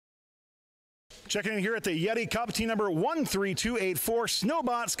Checking in here at the Yeti Cup, team number 13284,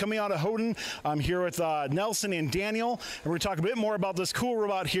 SnowBots coming out of Houghton. I'm here with Nelson and Daniel, and we're going to talk a bit more about this cool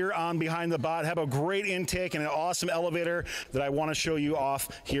robot here on Behind the Bot. Have a great intake and an awesome elevator that I want to show you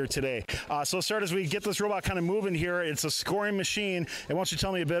off here today. So let's start as we get this robot kind of moving here. It's a scoring machine, and why don't you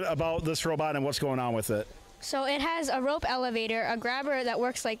tell me a bit about this robot and what's going on with it? So it has a rope elevator, a grabber that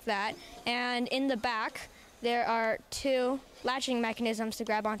works like that, and in the back there are two latching mechanisms to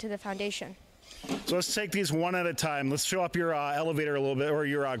grab onto the foundation. So let's take these one at a time. Let's show up your elevator a little bit, or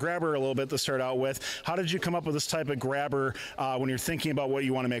your grabber a little bit to start out with. How did you come up with this type of grabber when you're thinking about what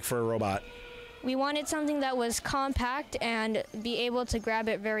you want to make for a robot? We wanted something that was compact and be able to grab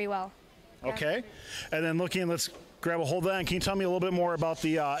it very well. Okay. And then let's grab a hold of that. And can you tell me a little bit more about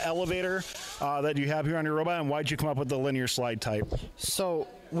the elevator that you have here on your robot, and why did you come up with the linear slide type? So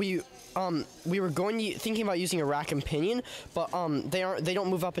we were thinking about using a rack and pinion, but they don't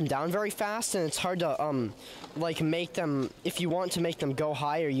move up and down very fast, and it's hard to make them. If you want to make them go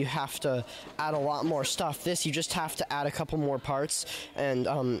higher, you have to add a lot more stuff. This, you just have to add a couple more parts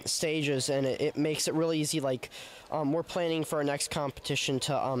and stages, and it makes it really easy. We're planning for our next competition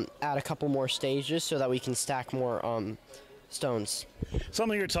to add a couple more stages so that we can stack more stones.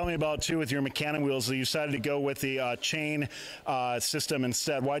 Something you're telling me about too with your mechanic wheels, that you decided to go with the chain system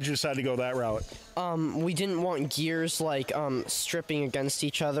instead. Why did you decide to go that route? We didn't want gears stripping against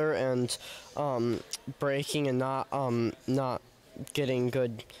each other and breaking and not getting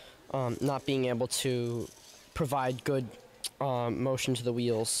good, not being able to provide good motion to the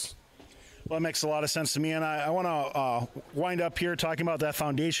wheels. Well, that makes a lot of sense to me, and I want to wind up here talking about that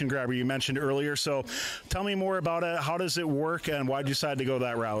foundation grabber you mentioned earlier. So tell me more about it. How does it work, and why did you decide to go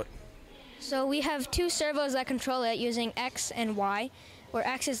that route? So we have two servos that control it using X and Y, where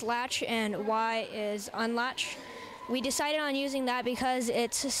X is latch and Y is unlatch. We decided on using that because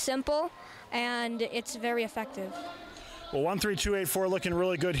it's simple and it's very effective. Well, 13284 looking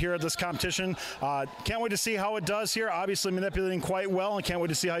really good here at this competition. Can't wait to see how it does here. Obviously manipulating quite well, and can't wait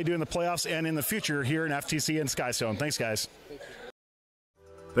to see how you do in the playoffs and in the future here in FTC and Skystone. Thanks, guys.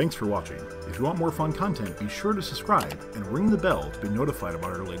 Thanks for watching. If you want more fun content, be sure to subscribe and ring the bell to be notified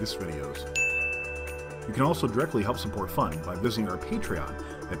about our latest videos. You can also directly help support fun by visiting our Patreon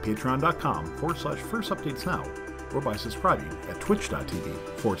at patreon.com/firstupdatesnow, or by subscribing at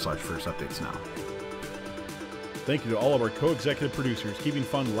twitch.tv/firstupdatesnow. Thank you to all of our co-executive producers, keeping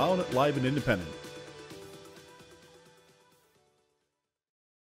fun loud, live, and independent.